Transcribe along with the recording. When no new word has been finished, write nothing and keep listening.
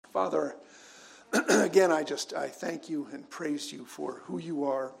Father, again, I thank you and praise you for who you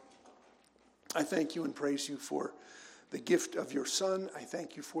are. I thank you and praise you for the gift of your Son. I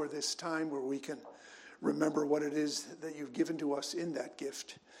thank you for this time where we can remember what it is that you've given to us in that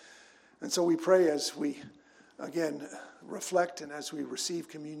gift. And so we pray as we, again, reflect and as we receive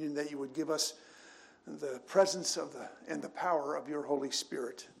communion that you would give us the presence of and the power of your Holy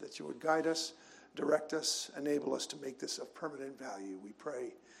Spirit, that you would guide us, direct us, enable us to make this of permanent value. We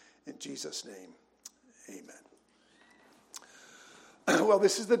pray in Jesus' name. Amen. Well,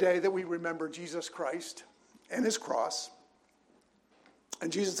 this is the day that we remember Jesus Christ and his cross.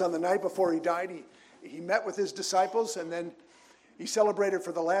 And Jesus, on the night before he died, he met with his disciples, and then he celebrated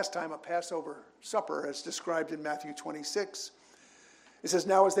for the last time a Passover supper as described in Matthew 26. It says,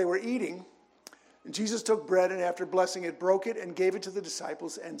 "Now as they were eating, Jesus took bread, and after blessing it, broke it and gave it to the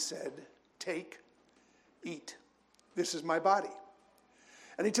disciples and said, 'Take, eat. This is my body.'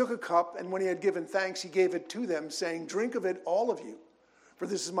 And he took a cup, and when he had given thanks, he gave it to them, saying, 'Drink of it, all of you, for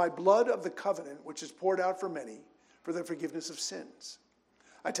this is my blood of the covenant, which is poured out for many for the forgiveness of sins.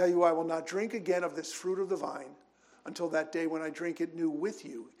 I tell you, I will not drink again of this fruit of the vine until that day when I drink it new with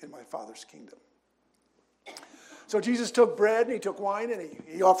you in my Father's kingdom.'" So Jesus took bread and he took wine and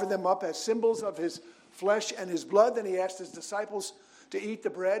he offered them up as symbols of his flesh and his blood. Then he asked his disciples to eat the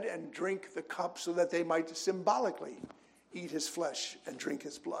bread and drink the cup so that they might symbolically eat his flesh and drink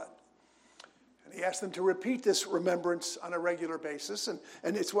his blood. And he asked them to repeat this remembrance on a regular basis, and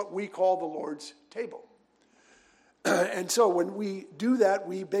it's what we call the Lord's table. And so when we do that,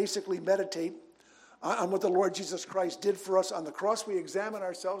 we basically meditate on what the Lord Jesus Christ did for us on the cross. We examine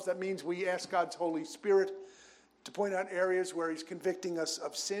ourselves. That means we ask God's Holy Spirit to point out areas where he's convicting us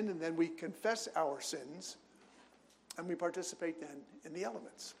of sin, and then we confess our sins, and we participate then in the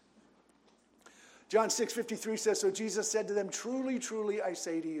elements. John 6:53 says, "So Jesus said to them, 'Truly, truly, I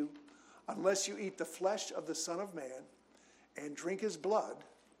say to you, unless you eat the flesh of the Son of Man and drink his blood,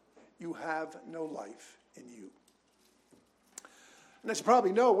 you have no life in you.'" And as you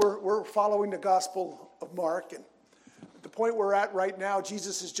probably know, we're following the Gospel of Mark, and at the point we're at right now,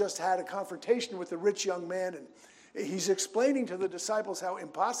 Jesus has just had a confrontation with the rich young man, and he's explaining to the disciples how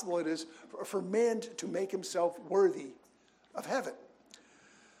impossible it is for man to make himself worthy of heaven.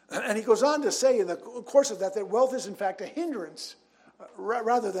 And he goes on to say in the course of that wealth is in fact a hindrance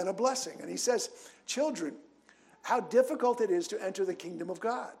rather than a blessing. And he says, "Children, how difficult it is to enter the kingdom of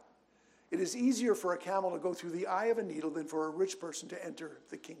God. It is easier for a camel to go through the eye of a needle than for a rich person to enter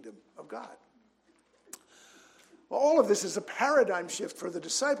the kingdom of God." Well, all of this is a paradigm shift for the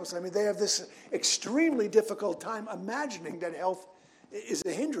disciples. I mean, they have this extremely difficult time imagining that health is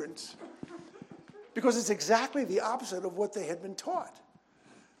a hindrance because it's exactly the opposite of what they had been taught.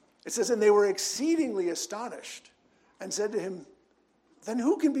 It says, "And they were exceedingly astonished and said to him, 'Then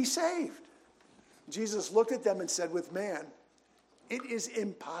who can be saved?' Jesus looked at them and said, 'With man, it is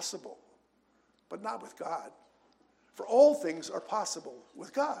impossible, but not with God. For all things are possible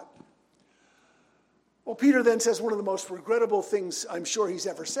with God.'" Well, Peter then says one of the most regrettable things I'm sure he's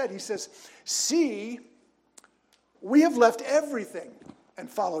ever said. He says, "See, we have left everything and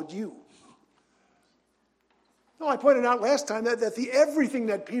followed you." Well, I pointed out last time that the everything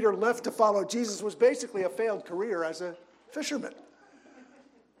that Peter left to follow Jesus was basically a failed career as a fisherman.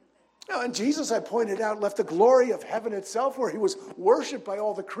 And Jesus, I pointed out, left the glory of heaven itself, where he was worshipped by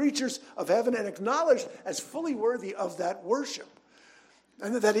all the creatures of heaven and acknowledged as fully worthy of that worship.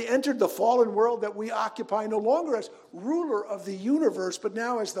 And that he entered the fallen world that we occupy no longer as ruler of the universe, but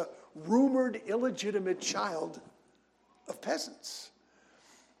now as the rumored illegitimate child of peasants.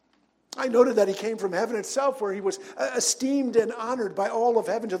 I noted that he came from heaven itself, where he was esteemed and honored by all of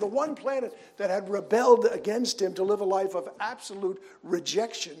heaven, to the one planet that had rebelled against him, to live a life of absolute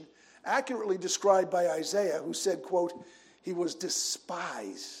rejection, accurately described by Isaiah, who said, quote, "He was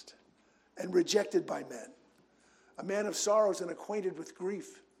despised and rejected by men, a man of sorrows and acquainted with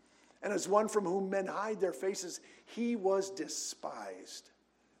grief. And as one from whom men hide their faces, he was despised,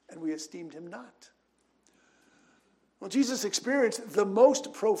 and we esteemed him not." Well, Jesus experienced the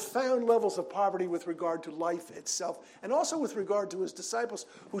most profound levels of poverty with regard to life itself, and also with regard to his disciples,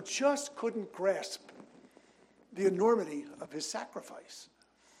 who just couldn't grasp the enormity of his sacrifice.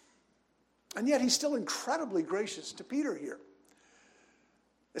 And yet he's still incredibly gracious to Peter here.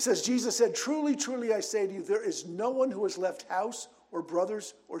 It says, Jesus said, "Truly, truly, I say to you, there is no one who has left house or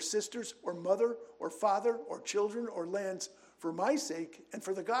brothers or sisters or mother or father or children or lands for my sake and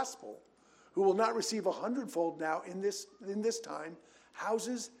for the gospel, who will not receive 100-fold now in this time,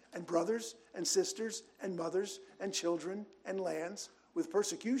 houses and brothers and sisters and mothers and children and lands with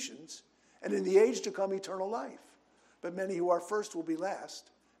persecutions, and in the age to come eternal life. But many who are first will be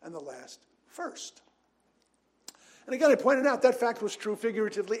last, and the last first. And again, I pointed out that fact was true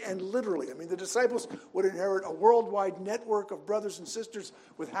figuratively and literally. I mean, the disciples would inherit a worldwide network of brothers and sisters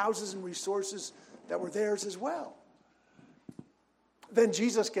with houses and resources that were theirs as well. Then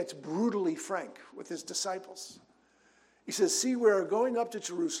Jesus gets brutally frank with his disciples. He says, "See, we are going up to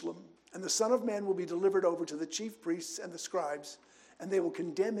Jerusalem, and the Son of Man will be delivered over to the chief priests and the scribes, and they will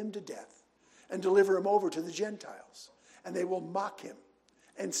condemn him to death and deliver him over to the Gentiles. And they will mock him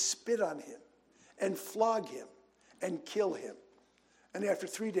and spit on him and flog him and kill him. And after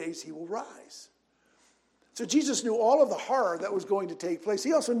 3 days he will rise." So Jesus knew all of the horror that was going to take place.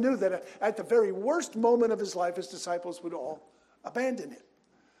 He also knew that at the very worst moment of his life, his disciples would all abandon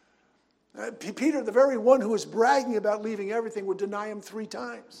him. Peter, the very one who was bragging about leaving everything, would deny him 3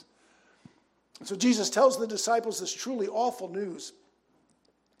 times. So Jesus tells the disciples this truly awful news.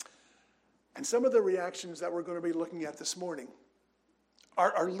 And some of the reactions that we're going to be looking at this morning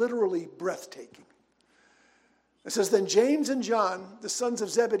are literally breathtaking. It says, "Then James and John, the sons of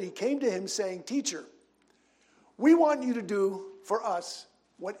Zebedee, came to him saying, 'Teacher, we want you to do for us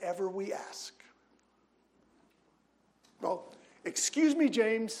whatever we ask.'" Well, excuse me,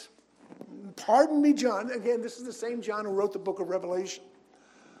 James. Pardon me, John. Again, this is the same John who wrote the book of Revelation.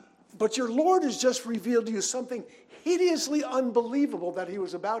 But your Lord has just revealed to you something hideously unbelievable that he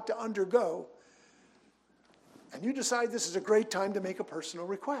was about to undergo. And you decide this is a great time to make a personal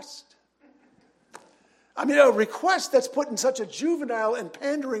request. I mean, a request that's put in such a juvenile and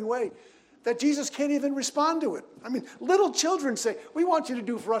pandering way that Jesus can't even respond to it. I mean, little children say, "We want you to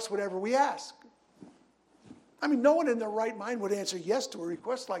do for us whatever we ask." I mean, no one in their right mind would answer yes to a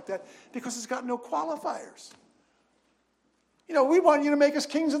request like that because it's got no qualifiers. You know, "We want you to make us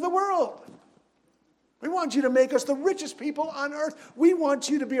kings of the world. We want you to make us the richest people on earth. We want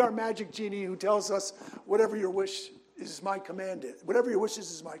you to be our magic genie who tells us whatever your wish is my command. Whatever your wishes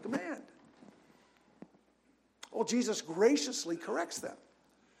is my command." Well, Jesus graciously corrects them.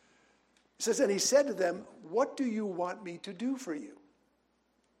 He says, "And he said to them, 'What do you want me to do for you?'"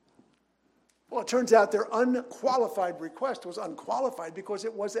 Well, it turns out their unqualified request was unqualified because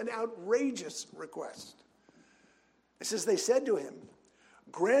it was an outrageous request. It says, "They said to him,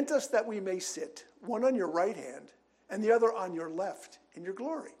 'Grant us that we may sit, one on your right hand and the other on your left in your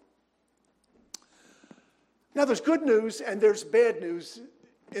glory.'" Now, there's good news and there's bad news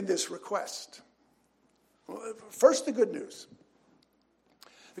in this request. First, the good news.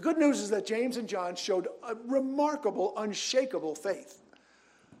 The good news is that James and John showed a remarkable, unshakable faith.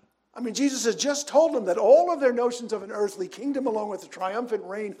 I mean, Jesus has just told them that all of their notions of an earthly kingdom, along with the triumphant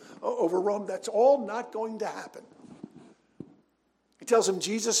reign over Rome, that's all not going to happen. He tells them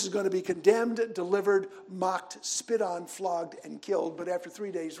Jesus is going to be condemned, delivered, mocked, spit on, flogged, and killed, but after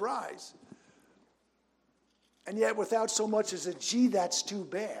 3 days rise. And yet, without so much as a "gee, that's too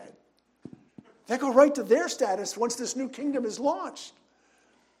bad," they go right to their status once this new kingdom is launched.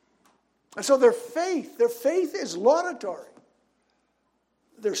 And so their faith is laudatory.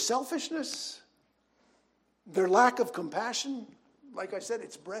 Their selfishness, their lack of compassion, like I said,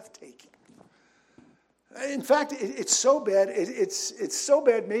 it's breathtaking. In fact, it's so bad, it's so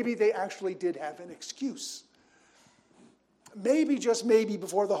bad maybe they actually did have an excuse. Maybe, just maybe,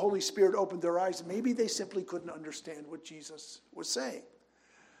 before the Holy Spirit opened their eyes, maybe they simply couldn't understand what Jesus was saying.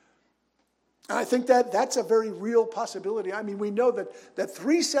 And I think that's a very real possibility. I mean, we know that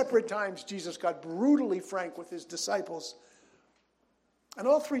 3 separate times Jesus got brutally frank with his disciples. And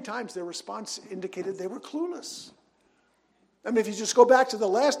all 3 times their response indicated they were clueless. I mean, if you just go back to the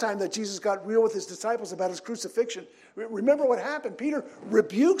last time that Jesus got real with his disciples about his crucifixion, remember what happened. Peter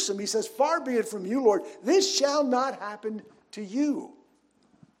rebukes him. He says, "Far be it from you, Lord. This shall not happen to you."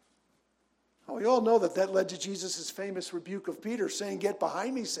 Well, we all know that led to Jesus' famous rebuke of Peter, saying, "Get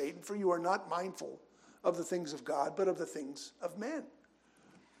behind me, Satan, for you are not mindful of the things of God, but of the things of men."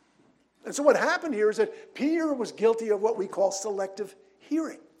 And so what happened here is that Peter was guilty of what we call selective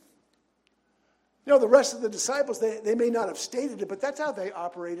hearing. You know, the rest of the disciples, they may not have stated it, but that's how they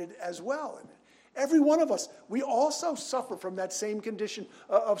operated as well. And every one of us, we also suffer from that same condition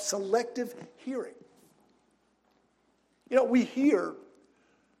of selective hearing. You know, we hear,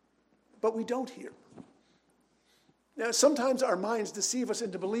 but we don't hear. Now, sometimes our minds deceive us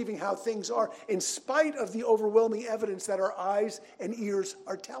into believing how things are in spite of the overwhelming evidence that our eyes and ears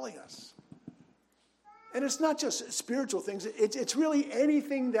are telling us. And it's not just spiritual things. It's really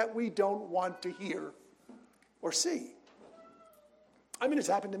anything that we don't want to hear or see. I mean, it's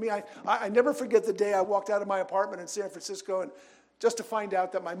happened to me. I never forget the day I walked out of my apartment in San Francisco and just to find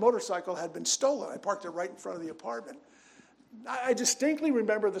out that my motorcycle had been stolen. I parked it right in front of the apartment. I distinctly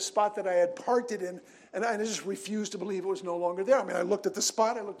remember the spot that I had parked it in, and I just refused to believe it was no longer there. I mean, I looked at the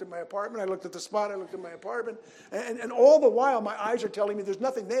spot, I looked at my apartment, I looked at the spot, I looked at my apartment, and all the while my eyes are telling me there's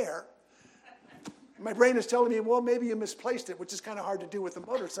nothing there. My brain is telling me, well, maybe you misplaced it, which is kind of hard to do with a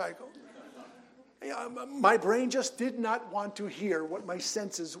motorcycle. My brain just did not want to hear what my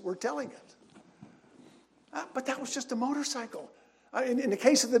senses were telling it. But that was just a motorcycle. In the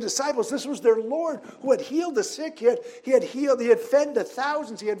case of the disciples, this was their Lord who had healed the sick. He had fed the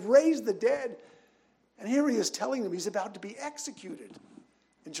thousands. He had raised the dead. And here he is telling them he's about to be executed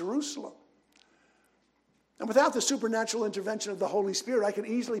in Jerusalem. And without the supernatural intervention of the Holy Spirit, I can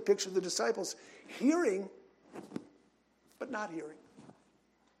easily picture the disciples hearing, but not hearing.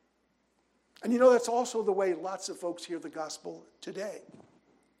 And that's also the way lots of folks hear the gospel today.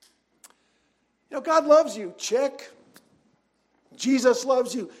 God loves you, check. Jesus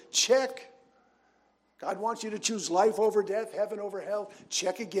loves you, check. God wants you to choose life over death, heaven over hell,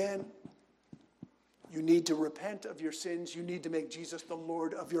 check again. You need to repent of your sins. You need to make Jesus the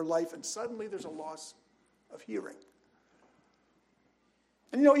Lord of your life. And suddenly there's a loss of hearing.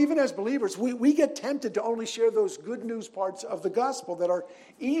 And even as believers, we get tempted to only share those good news parts of the gospel that are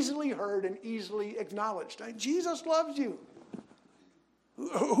easily heard and easily acknowledged. Jesus loves you.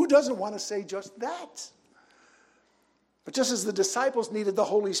 Who doesn't want to say just that? But just as the disciples needed the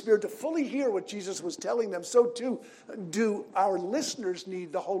Holy Spirit to fully hear what Jesus was telling them, so too do our listeners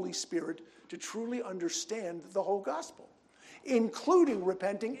need the Holy Spirit to truly understand the whole gospel, including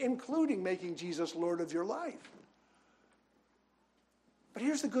repenting, including making Jesus Lord of your life. But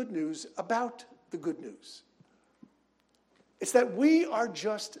here's the good news about the good news. It's that we are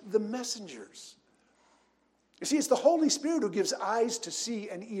just the messengers. You see, it's the Holy Spirit who gives eyes to see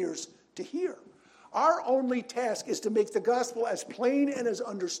and ears to hear. Our only task is to make the gospel as plain and as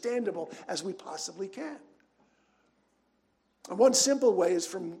understandable as we possibly can. And one simple way is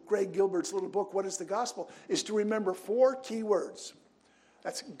from Greg Gilbert's little book, What is the Gospel?, is to remember 4 key words.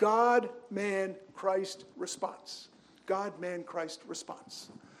 That's God, man, Christ, response. God, man, Christ,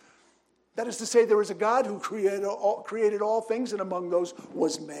 response. That is to say, there is a God who created all things, and among those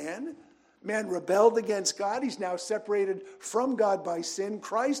was man. Man rebelled against God. He's now separated from God by sin.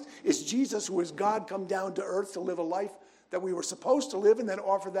 Christ is Jesus, who is God come down to earth to live a life that we were supposed to live and then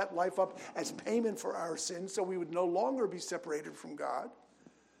offer that life up as payment for our sins so we would no longer be separated from God.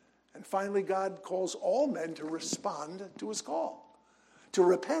 And finally, God calls all men to respond to his call, to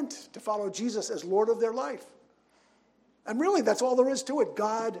repent, to follow Jesus as Lord of their life. And really, that's all there is to it.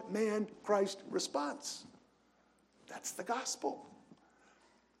 God, man, Christ, response. That's the gospel.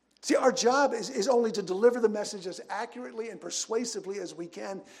 See, our job is only to deliver the message as accurately and persuasively as we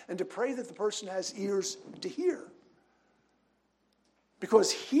can and to pray that the person has ears to hear.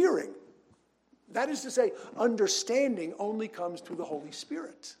 Because hearing, that is to say, understanding, only comes through the Holy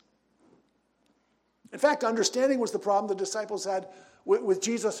Spirit. In fact, understanding was the problem the disciples had with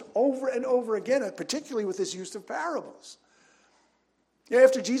Jesus over and over again, particularly with his use of parables.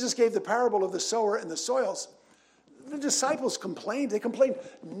 After Jesus gave the parable of the sower and the soils, the disciples complained. They complained,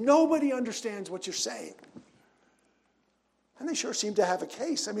 nobody understands what you're saying. And they sure seem to have a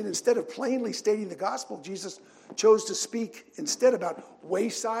case. I mean, instead of plainly stating the gospel, Jesus chose to speak instead about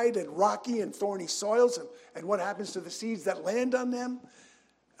wayside and rocky and thorny soils and what happens to the seeds that land on them.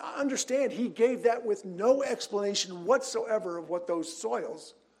 Understand, he gave that with no explanation whatsoever of what those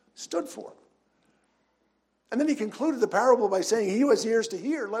soils stood for. And then he concluded the parable by saying, he who has ears to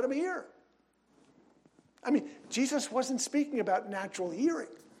hear, let him hear. I mean, Jesus wasn't speaking about natural hearing.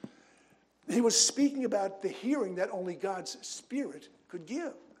 He was speaking about the hearing that only God's Spirit could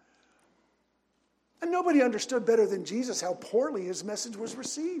give. And nobody understood better than Jesus how poorly his message was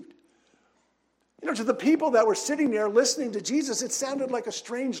received. To the people that were sitting there listening to Jesus, it sounded like a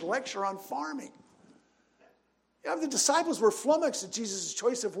strange lecture on farming. The disciples were flummoxed at Jesus'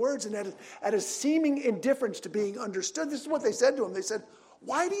 choice of words and at his seeming indifference to being understood. This is what they said to him. They said,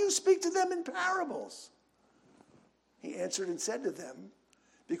 "Why do you speak to them in parables?" He answered and said to them,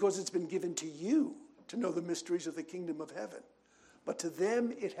 "Because it's been given to you to know the mysteries of the kingdom of heaven, but to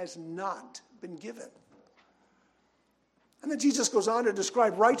them it has not been given." And then Jesus goes on to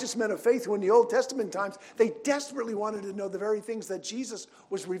describe righteous men of faith who in the Old Testament times, they desperately wanted to know the very things that Jesus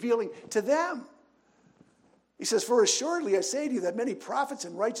was revealing to them. He says, "For assuredly I say to you that many prophets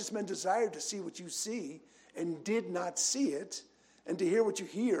and righteous men desired to see what you see and did not see it, and to hear what you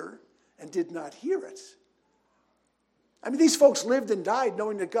hear and did not hear it." I mean, these folks lived and died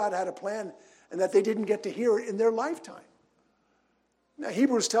knowing that God had a plan and that they didn't get to hear it in their lifetime. Now,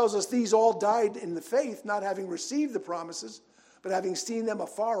 Hebrews tells us these all died in the faith, not having received the promises, but having seen them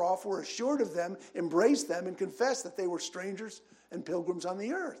afar off, were assured of them, embraced them, and confessed that they were strangers and pilgrims on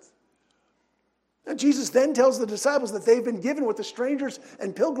the earth. And Jesus then tells the disciples that they've been given what the strangers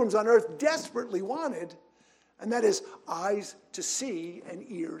and pilgrims on earth desperately wanted, and that is eyes to see and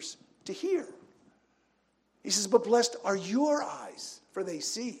ears to hear. He says, but blessed are your eyes, for they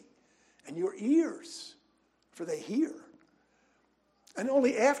see, and your ears, for they hear. And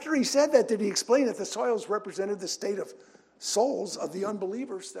only after he said that did he explain that the soils represented the state of souls of the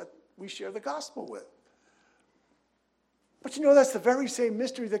unbelievers that we share the gospel with. But that's the very same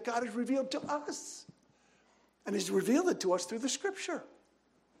mystery that God has revealed to us. And he's revealed it to us through the scripture.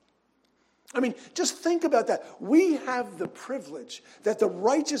 Just think about that. We have the privilege that the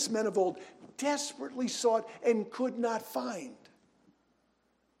righteous men of old desperately sought and could not find.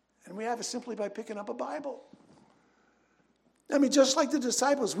 And we have it simply by picking up a Bible. Just like the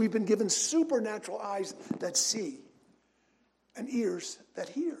disciples, we've been given supernatural eyes that see and ears that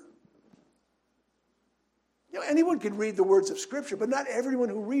hear. Anyone can read the words of Scripture, but not everyone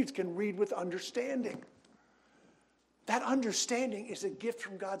who reads can read with understanding. That understanding is a gift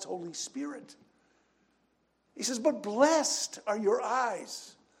from God's Holy Spirit. He says, but blessed are your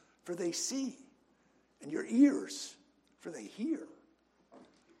eyes, for they see, and your ears, for they hear.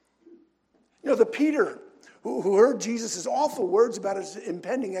 The Peter who heard Jesus' awful words about his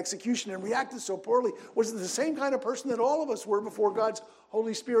impending execution and reacted so poorly was the same kind of person that all of us were before God's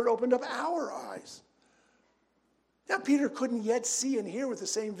Holy Spirit opened up our eyes. Now, Peter couldn't yet see and hear with the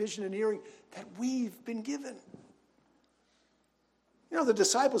same vision and hearing that we've been given. The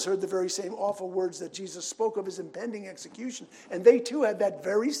disciples heard the very same awful words that Jesus spoke of his impending execution, and they too had that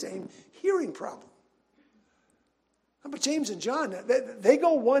very same hearing problem. But James and John, they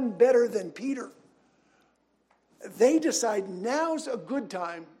go one better than Peter. They decide now's a good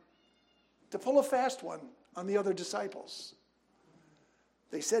time to pull a fast one on the other disciples.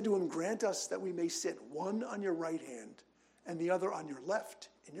 They said to him, grant us that we may sit one on your right hand and the other on your left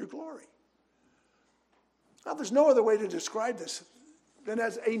in your glory. Now, there's no other way to describe this than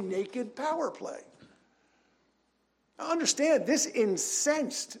as a naked power play. Now, understand, this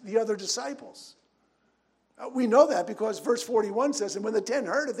incensed the other disciples. We know that because verse 41 says, and when the 10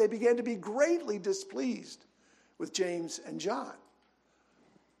 heard it, they began to be greatly displeased with James and John.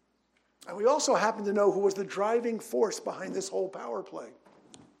 And we also happen to know who was the driving force behind this whole power play.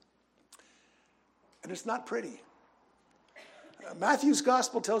 And it's not pretty. Matthew's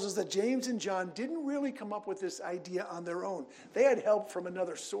gospel tells us that James and John didn't really come up with this idea on their own. They had help from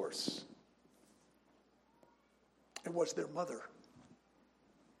another source. It was their mother.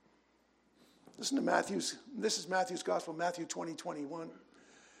 Listen to this is Matthew's gospel, Matthew 20:21.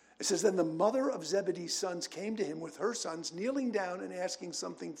 It says, then the mother of Zebedee's sons came to him with her sons, kneeling down and asking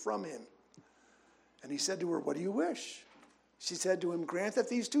something from him. And he said to her, what do you wish? She said to him, grant that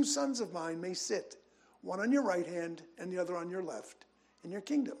these 2 sons of mine may sit, one on your right hand and the other on your left, in your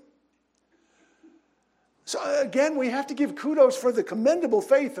kingdom. So again, we have to give kudos for the commendable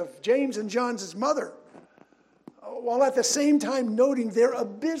faith of James and John's mother, while at the same time noting their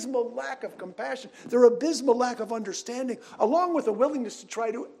abysmal lack of compassion, their abysmal lack of understanding, along with a willingness to try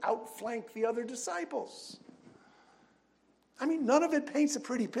to outflank the other disciples. None of it paints a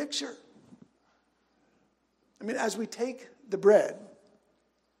pretty picture. As we take the bread,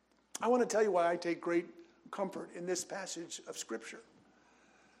 I want to tell you why I take great comfort in this passage of Scripture.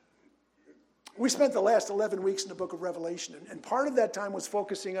 We spent the last 11 weeks in the book of Revelation, and part of that time was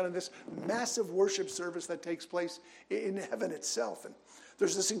focusing on this massive worship service that takes place in heaven itself. And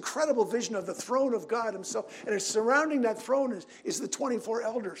there's this incredible vision of the throne of God himself, and surrounding that throne is the 24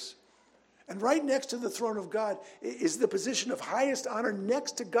 elders. And right next to the throne of God is the position of highest honor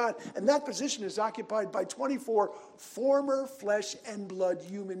next to God, and that position is occupied by 24 former flesh and blood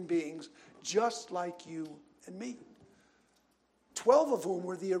human beings, just like you and me. 12 of whom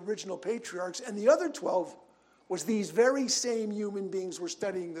were the original patriarchs, and the other 12 was these very same human beings we're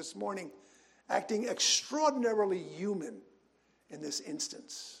studying this morning, acting extraordinarily human in this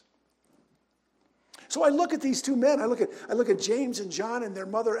instance. So I look at these 2 men, I look at James and John and their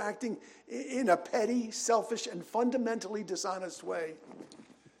mother acting in a petty, selfish, and fundamentally dishonest way,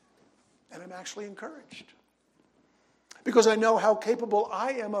 and I'm actually encouraged. Because I know how capable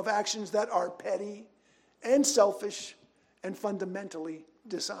I am of actions that are petty and selfish and fundamentally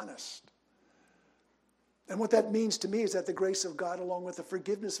dishonest. And what that means to me is that the grace of God, along with the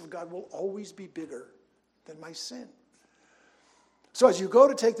forgiveness of God, will always be bigger than my sin. So as you go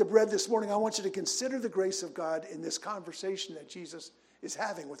to take the bread this morning, I want you to consider the grace of God in this conversation that Jesus is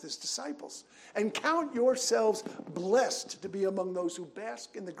having with his disciples. And count yourselves blessed to be among those who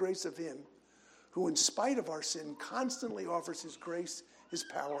bask in the grace of him who in spite of our sin constantly offers his grace, his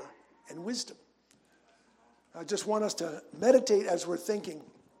power, and wisdom. I just want us to meditate as we're thinking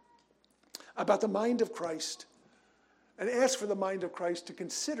about the mind of Christ and ask for the mind of Christ to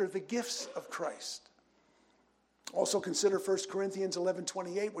consider the gifts of Christ. Also consider 1 Corinthians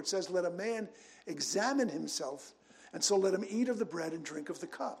 11:28, which says, "Let a man examine himself, and so let him eat of the bread and drink of the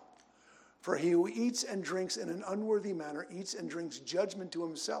cup. For he who eats and drinks in an unworthy manner eats and drinks judgment to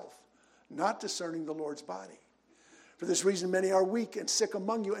himself, not discerning the Lord's body. For this reason many are weak and sick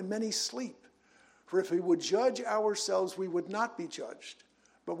among you, and many sleep. For if we would judge ourselves, we would not be judged.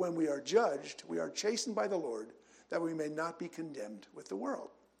 But when we are judged, we are chastened by the Lord, that we may not be condemned with the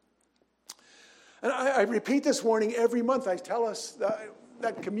world." And I repeat this warning every month. I tell us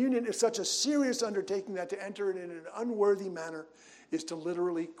that communion is such a serious undertaking that to enter it in an unworthy manner is to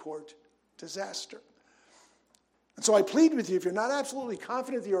literally court disaster. And so I plead with you, if you're not absolutely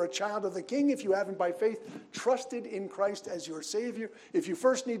confident that you're a child of the King, if you haven't by faith trusted in Christ as your Savior, if you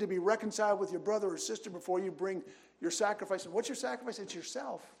first need to be reconciled with your brother or sister before you bring your sacrifice. And what's your sacrifice? It's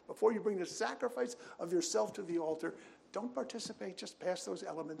yourself. Before you bring the sacrifice of yourself to the altar, don't participate, just pass those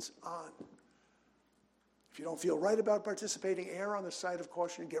elements on. If you don't feel right about participating, err on the side of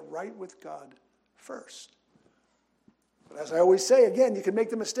caution and get right with God first. But as I always say, again, you can make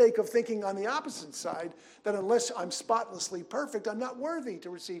the mistake of thinking on the opposite side that unless I'm spotlessly perfect, I'm not worthy to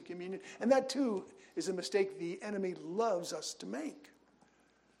receive communion. And that too is a mistake the enemy loves us to make.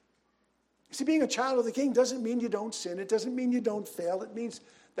 You see, being a child of the King doesn't mean you don't sin. It doesn't mean you don't fail. It means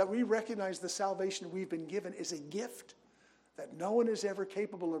that we recognize the salvation we've been given is a gift that no one is ever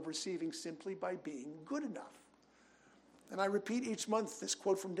capable of receiving simply by being good enough. And I repeat each month this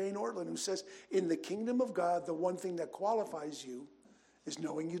quote from Dane Ortland, who says, "In the kingdom of God, the one thing that qualifies you is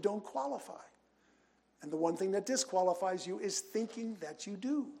knowing you don't qualify. And the one thing that disqualifies you is thinking that you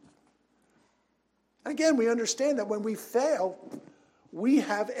do." And again, we understand that when we fail, we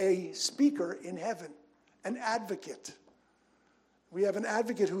have a speaker in heaven, an advocate. We have an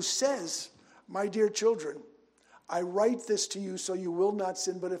advocate who says, "My dear children, I write this to you so you will not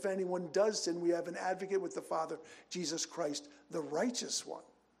sin, but if anyone does sin, we have an advocate with the Father, Jesus Christ, the righteous one."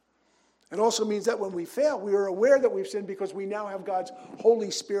 It also means that when we fail, we are aware that we've sinned because we now have God's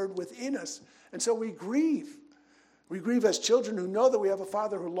Holy Spirit within us. And so we grieve. We grieve as children who know that we have a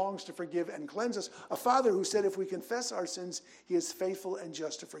Father who longs to forgive and cleanse us, a Father who said if we confess our sins, he is faithful and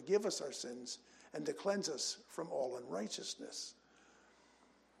just to forgive us our sins and to cleanse us from all unrighteousness.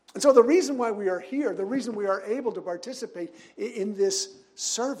 And so the reason why we are here, the reason we are able to participate in this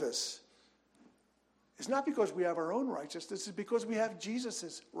service is not because we have our own righteousness, it's because we have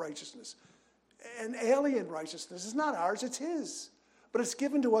Jesus' righteousness. An alien righteousness is not ours, it's his. But it's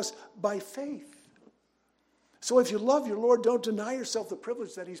given to us by faith. So if you love your Lord, don't deny yourself the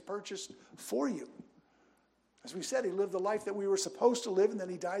privilege that he's purchased for you. As we said, he lived the life that we were supposed to live, and then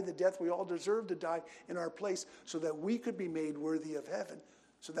he died the death we all deserve to die in our place so that we could be made worthy of heaven,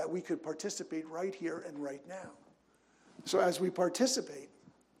 so that we could participate right here and right now. So as we participate,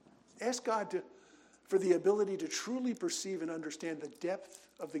 ask God for the ability to truly perceive and understand the depth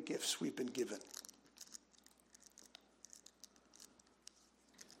of the gifts we've been given.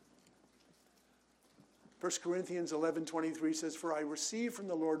 First Corinthians 11:23 says, "For I received from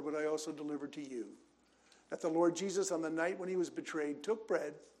the Lord what I also delivered to you, that the Lord Jesus on the night when he was betrayed took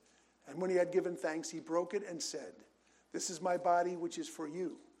bread, and when he had given thanks, he broke it and said, 'This is my body which is for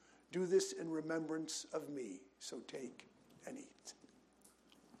you. Do this in remembrance of me.' So take and eat."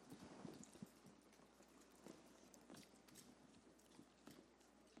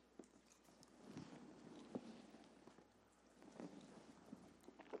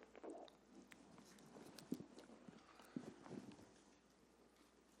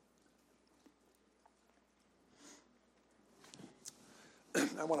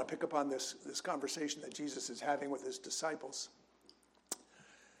 I want to pick up on this conversation that Jesus is having with his disciples. It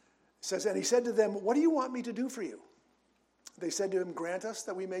says, "And he said to them, 'What do you want me to do for you?' They said to him, 'Grant us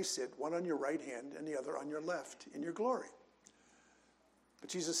that we may sit, one on your right hand and the other on your left, in your glory.' But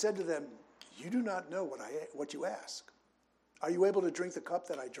Jesus said to them, 'You do not know what you ask. Are you able to drink the cup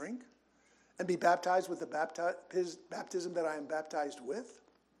that I drink, and be baptized with the baptism that I am baptized with?'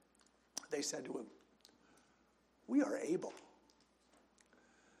 They said to him, 'We are able.'"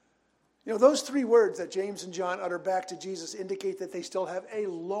 You know, those three words that James and John utter back to Jesus indicate that they still have a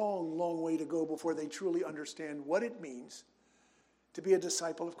long, long way to go before they truly understand what it means to be a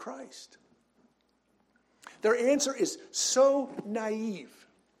disciple of Christ. Their answer is so naive.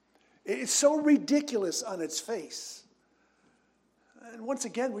 It's so ridiculous on its face. And once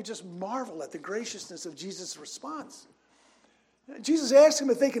again, we just marvel at the graciousness of Jesus' response. Jesus asks them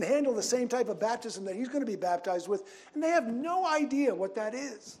if they can handle the same type of baptism that he's going to be baptized with, and they have no idea what that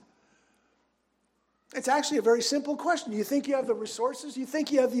is. It's actually a very simple question. Do you think you have the resources? Do you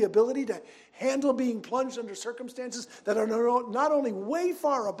think you have the ability to handle being plunged under circumstances that are not only way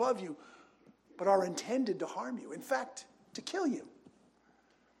far above you, but are intended to harm you, in fact, to kill you?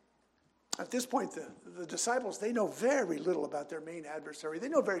 At this point, the disciples, they know very little about their main adversary. They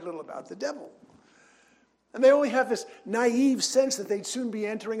know very little about the devil. And they only have this naive sense that they'd soon be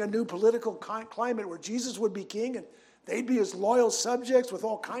entering a new political climate where Jesus would be king and they'd be his loyal subjects with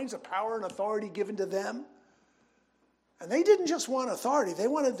all kinds of power and authority given to them. And they didn't just want authority. They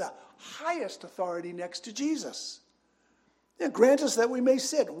wanted the highest authority next to Jesus. Grant us that we may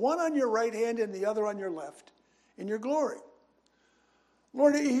sit, one on your right hand and the other on your left, in your glory.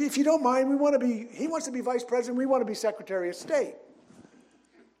 Lord, if you don't mind, he wants to be vice president, we want to be secretary of state.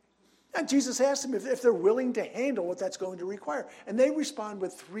 And Jesus asked them if they're willing to handle what that's going to require. And they respond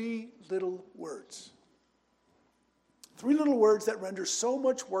with 3 little words. 3 little words that render so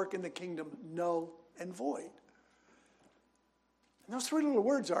much work in the kingdom null and void. And those 3 little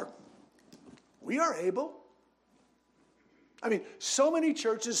words are, we are able. I mean, so many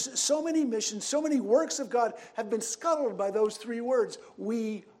churches, so many missions, so many works of God have been scuttled by those 3 words.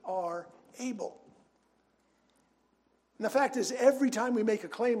 We are able. And the fact is, every time we make a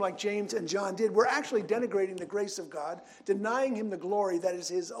claim like James and John did, we're actually denigrating the grace of God, denying him the glory that is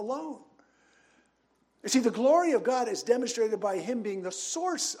his alone. You see, the glory of God is demonstrated by him being the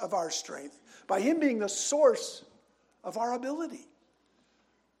source of our strength, by him being the source of our ability.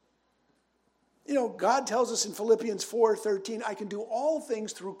 You know, God tells us in Philippians 4:13, I can do all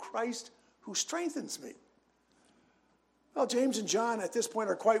things through Christ who strengthens me. Well, James and John at this point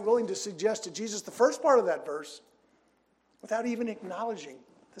are quite willing to suggest to Jesus the first part of that verse without even acknowledging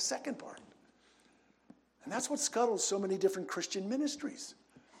the second part. And that's what scuttles so many different Christian ministries.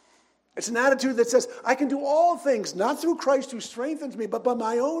 It's an attitude that says, I can do all things, not through Christ who strengthens me, but by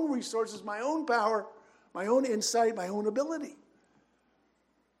my own resources, my own power, my own insight, my own ability.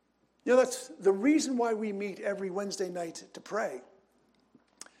 You know, that's the reason why we meet every Wednesday night to pray.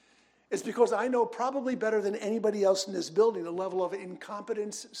 It's because I know probably better than anybody else in this building the level of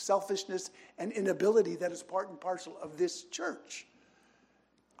incompetence, selfishness, and inability that is part and parcel of this church.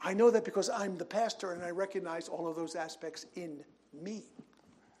 I know that because I'm the pastor and I recognize all of those aspects in me.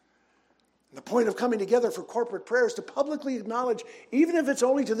 And the point of coming together for corporate prayer is to publicly acknowledge, even if it's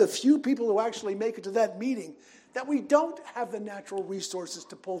only to the few people who actually make it to that meeting, that we don't have the natural resources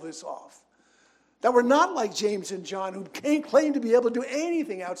to pull this off. That we're not like James and John, who can't claim to be able to do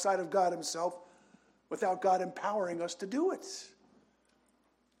anything outside of God himself without God empowering us to do it.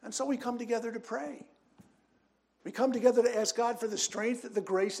 And so we come together to pray. We come together to ask God for the strength, the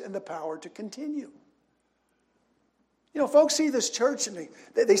grace, and the power to continue. You know, folks see this church and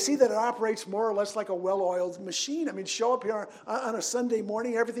they see that it operates more or less like a well-oiled machine. I mean, show up here on a Sunday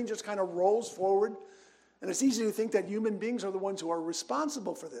morning, everything just kind of rolls forward. And it's easy to think that human beings are the ones who are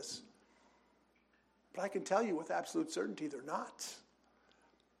responsible for this. But I can tell you with absolute certainty they're not.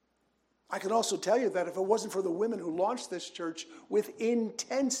 I can also tell you that if it wasn't for the women who launched this church with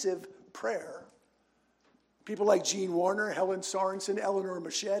intensive prayer, people like Jean Warner, Helen Sorensen, Eleanor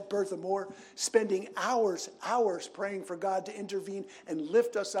Machette, Bertha Moore, spending hours praying for God to intervene and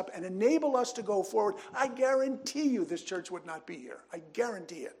lift us up and enable us to go forward, I guarantee you this church would not be here. I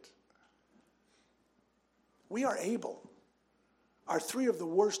guarantee it. We are able are 3 of the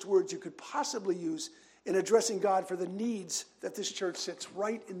worst words you could possibly use in addressing God for the needs that this church sits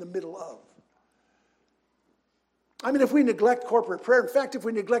right in the middle of. I mean, if we neglect corporate prayer, in fact, if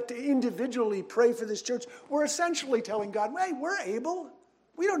we neglect to individually pray for this church, we're essentially telling God, hey, we're able.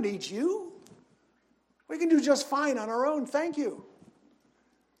 We don't need you. We can do just fine on our own. Thank you.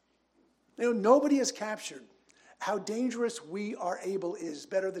 You know, nobody has captured how dangerous we are able is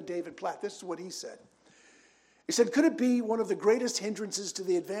better than David Platt. This is what he said. He said, could it be one of the greatest hindrances to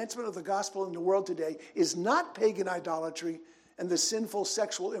the advancement of the gospel in the world today is not pagan idolatry and the sinful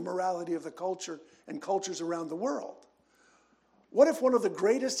sexual immorality of the culture and cultures around the world? What if one of the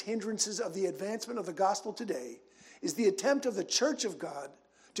greatest hindrances of the advancement of the gospel today is the attempt of the church of God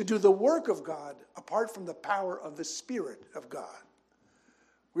to do the work of God apart from the power of the Spirit of God?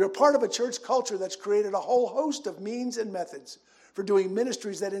 We are part of a church culture that's created a whole host of means and methods for doing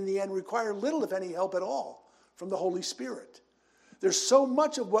ministries that in the end require little, if any, help at all from the Holy Spirit. There's so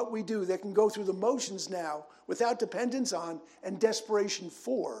much of what we do that can go through the motions now without dependence on and desperation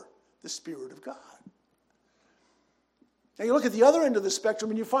for the Spirit of God. Now you look at the other end of the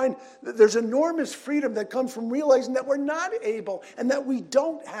spectrum and you find that there's enormous freedom that comes from realizing that we're not able and that we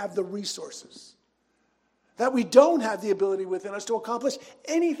don't have the resources. That we don't have the ability within us to accomplish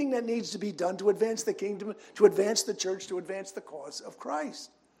anything that needs to be done to advance the kingdom, to advance the church, to advance the cause of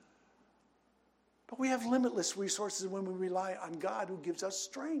Christ. But we have limitless resources when we rely on God who gives us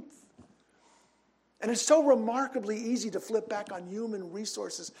strength. And it's so remarkably easy to flip back on human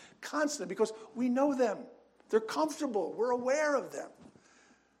resources constantly because we know them. They're comfortable. We're aware of them.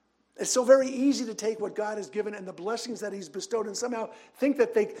 It's so very easy to take what God has given and the blessings that he's bestowed and somehow think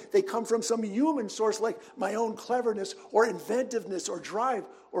that they come from some human source like my own cleverness or inventiveness or drive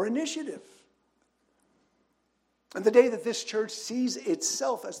or initiative. And the day that this church sees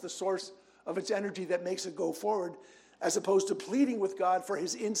itself as the source of its energy that makes it go forward, as opposed to pleading with God for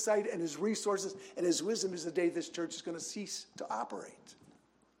his insight and his resources and his wisdom, is the day this church is going to cease to operate.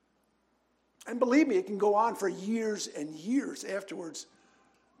 And believe me, it can go on for years and years afterwards.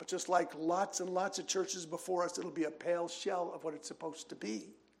 But just like lots and lots of churches before us, it'll be a pale shell of what it's supposed to be.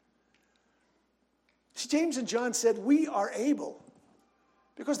 See, James and John said, we are able,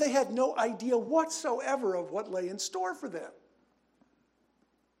 because they had no idea whatsoever of what lay in store for them.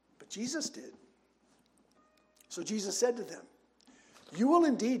 But Jesus did. So Jesus said to them, you will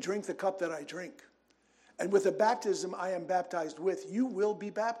indeed drink the cup that I drink, and with the baptism I am baptized with, you will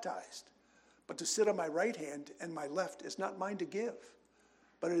be baptized. But to sit on my right hand and my left is not mine to give,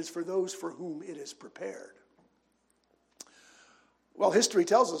 but it is for those for whom it is prepared. Well, history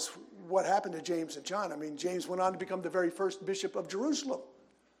tells us what happened to James and John. I mean, James went on to become the very first bishop of Jerusalem.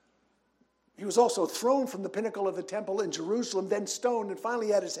 He was also thrown from the pinnacle of the temple in Jerusalem, then stoned, and finally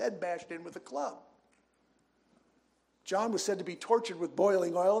had his head bashed in with a club. John was said to be tortured with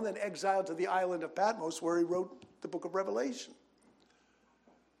boiling oil and then exiled to the island of Patmos, where he wrote the book of Revelation.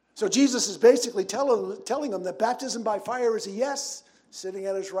 So Jesus is basically telling them that baptism by fire is a yes, sitting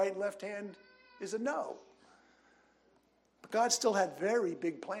at his right and left hand is a no. But God still had very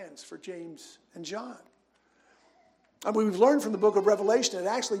big plans for James and John. And we've learned from the book of Revelation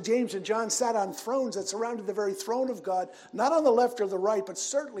that actually James and John sat on thrones that surrounded the very throne of God, not on the left or the right, but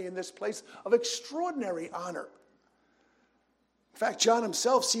certainly in this place of extraordinary honor. In fact, John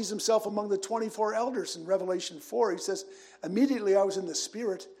himself sees himself among the 24 elders in Revelation 4. He says, immediately I was in the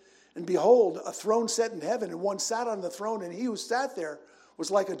Spirit, and behold, a throne set in heaven, and one sat on the throne, and he who sat there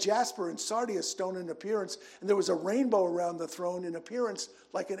was like a jasper and sardius stone in appearance, and there was a rainbow around the throne in appearance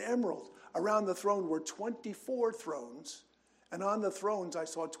like an emerald. Around the throne were 24 thrones, and on the thrones I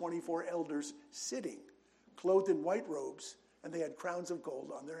saw 24 elders sitting, clothed in white robes, and they had crowns of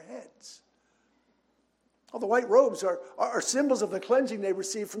gold on their heads. Well, the white robes are symbols of the cleansing they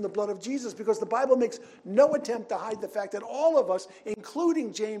received from the blood of Jesus, because the Bible makes no attempt to hide the fact that all of us,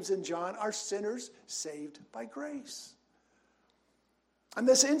 including James and John, are sinners saved by grace. And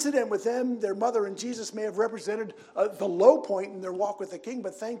this incident with them, their mother and Jesus, may have represented the low point in their walk with the King,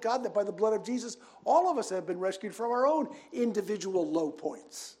 but thank God that by the blood of Jesus, all of us have been rescued from our own individual low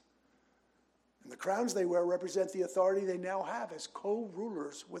points. And the crowns they wear represent the authority they now have as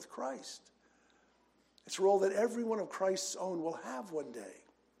co-rulers with Christ. It's a role that every one of Christ's own will have one day.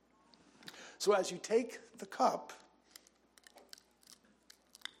 So as you take the cup,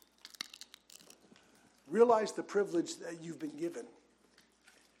 realize the privilege that you've been given.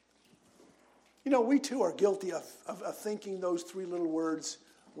 You know, we too are guilty of thinking those three little words,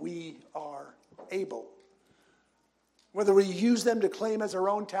 we are able. Whether we use them to claim as our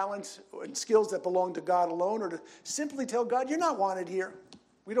own talents and skills that belong to God alone, or to simply tell God, you're not wanted here.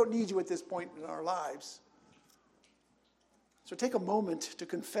 We don't need you at this point in our lives. So take a moment to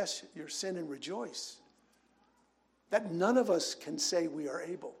confess your sin and rejoice that none of us can say we are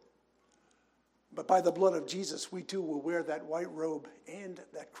able. But by the blood of Jesus, we too will wear that white robe and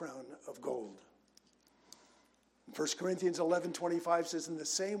that crown of gold. 1 Corinthians 11:25 says, in the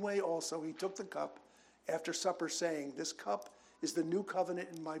same way also he took the cup after supper, saying, this cup is the new covenant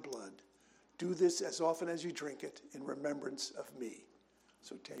in my blood. Do this as often as you drink it in remembrance of me.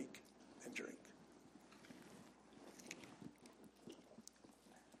 So take and drink.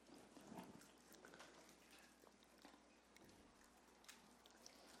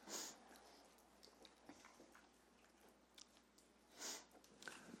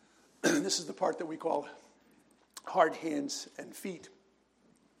 This is the part that we call hard hands and feet,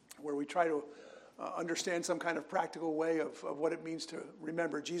 where we try to understand some kind of practical way of what it means to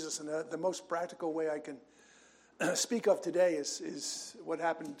remember Jesus. And the most practical way I can speak of today is what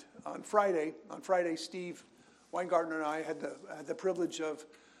happened on Friday. On Friday, Steve Weingartner and I had the privilege of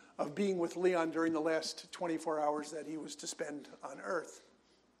being with Leon during the last 24 hours that he was to spend on earth.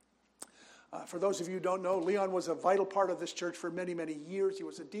 For those of you who don't know, Leon was a vital part of this church for many, many years. He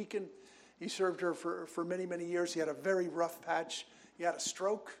was a deacon. He served her for many, many years. He had a very rough patch. He had a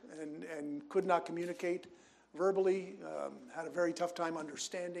stroke and could not communicate. verbally, had a very tough time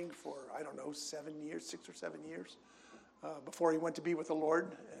understanding for, 6 or 7 years, before he went to be with the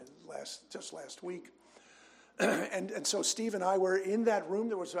Lord just last week. And so Steve and I were in that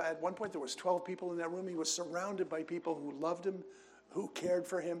room. At one point there was 12 people in that room. He was surrounded by people who loved him, who cared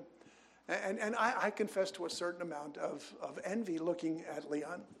for him. And I confess to a certain amount of envy looking at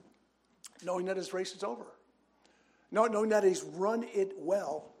Leon, knowing that his race is over, knowing that he's run it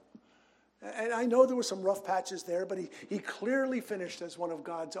well. And I know there were some rough patches there, but he clearly finished as one of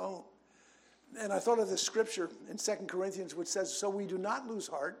God's own. And I thought of this scripture in 2 Corinthians, which says, "So we do not lose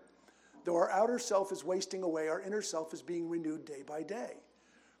heart, though our outer self is wasting away, our inner self is being renewed day by day.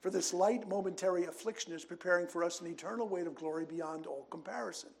 For this light momentary affliction is preparing for us an eternal weight of glory beyond all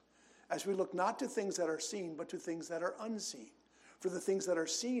comparison, as we look not to things that are seen, but to things that are unseen. For the things that are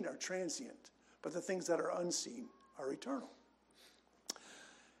seen are transient, but the things that are unseen are eternal."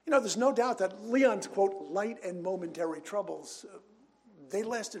 There's no doubt that Leon's, quote, light and momentary troubles, they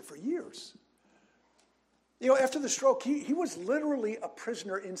lasted for years. After the stroke, he was literally a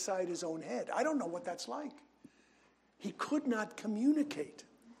prisoner inside his own head. I don't know what that's like. He could not communicate.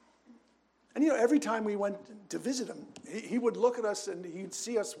 And every time we went to visit him, he would look at us and he'd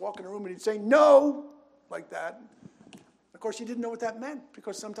see us walk in a room and he'd say, "No," like that. Of course, he didn't know what that meant,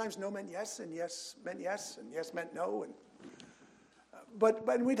 because sometimes no meant yes, and yes meant yes, and yes meant no.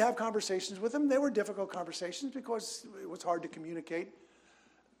 But we'd have conversations with him. They were difficult conversations because it was hard to communicate.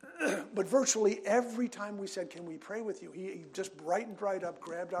 But virtually every time we said, "Can we pray with you?" he just brightened right up,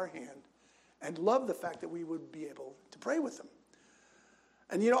 grabbed our hand, and loved the fact that we would be able to pray with him.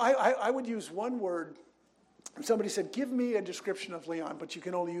 And I would use one word. Somebody said, "Give me a description of Leon," but you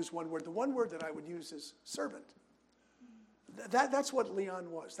can only use one word. The one word that I would use is servant. That's what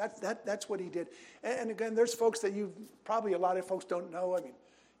Leon was. That's what he did. And again, there's folks that probably a lot of folks don't know. I mean,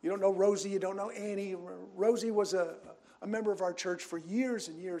 you don't know Rosie, you don't know Annie. Rosie was a member of our church for years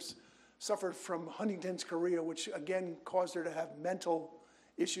and years, suffered from Huntington's chorea, which again caused her to have mental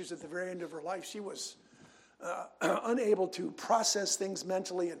issues at the very end of her life. She was unable to process things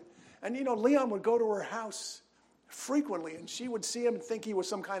mentally. And Leon would go to her house frequently, and she would see him and think he was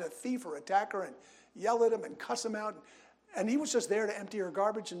some kind of thief or attacker and yell at him and cuss him out. And he was just there to empty her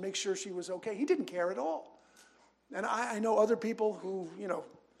garbage and make sure she was okay. He didn't care at all. And I know other people who,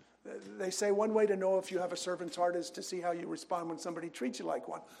 they say one way to know if you have a servant's heart is to see how you respond when somebody treats you like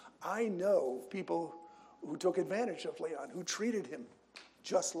one. I know people who took advantage of Leon, who treated him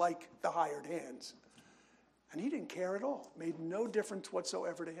just like the hired hands. And he didn't care at all. Made no difference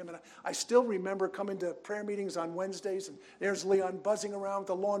whatsoever to him. And I still remember coming to prayer meetings on Wednesdays, and there's Leon buzzing around with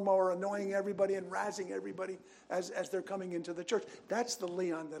the lawnmower, annoying everybody and razzing everybody as they're coming into the church. That's the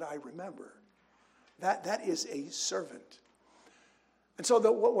Leon that I remember. That is a servant. And so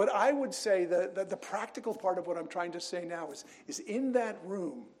what I would say, the practical part of what I'm trying to say now is in that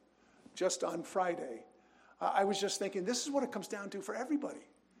room, just on Friday, I was just thinking, this is what it comes down to for everybody.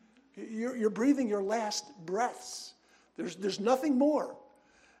 You're breathing your last breaths. There's nothing more.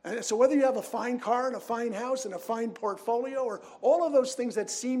 And so whether you have a fine car and a fine house and a fine portfolio or all of those things that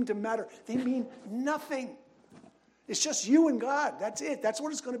seem to matter, they mean nothing. It's just you and God. That's it. That's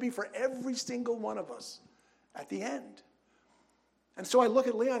what it's going to be for every single one of us at the end. And so I look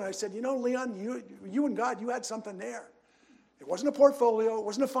at Leon and I said, Leon, you and God, you had something there. It wasn't a portfolio. It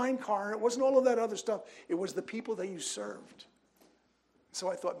wasn't a fine car. It wasn't all of that other stuff. It was the people that you served. So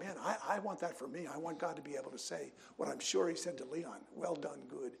I thought, man, I want that for me. I want God to be able to say what I'm sure he said to Leon, "Well done,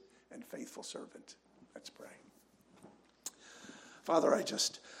 good and faithful servant." Let's pray. Father, I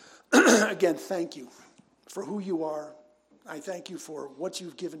just, again, thank you for who you are. I thank you for what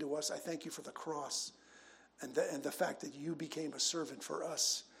you've given to us. I thank you for the cross and the fact that you became a servant for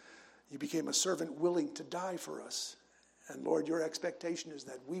us. You became a servant willing to die for us. And Lord, your expectation is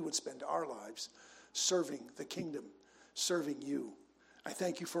that we would spend our lives serving the kingdom, serving you. I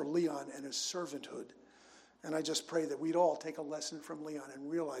thank you for Leon and his servanthood. And I just pray that we'd all take a lesson from Leon and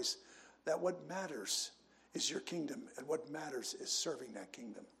realize that what matters is your kingdom and what matters is serving that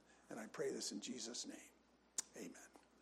kingdom. And I pray this in Jesus' name. Amen.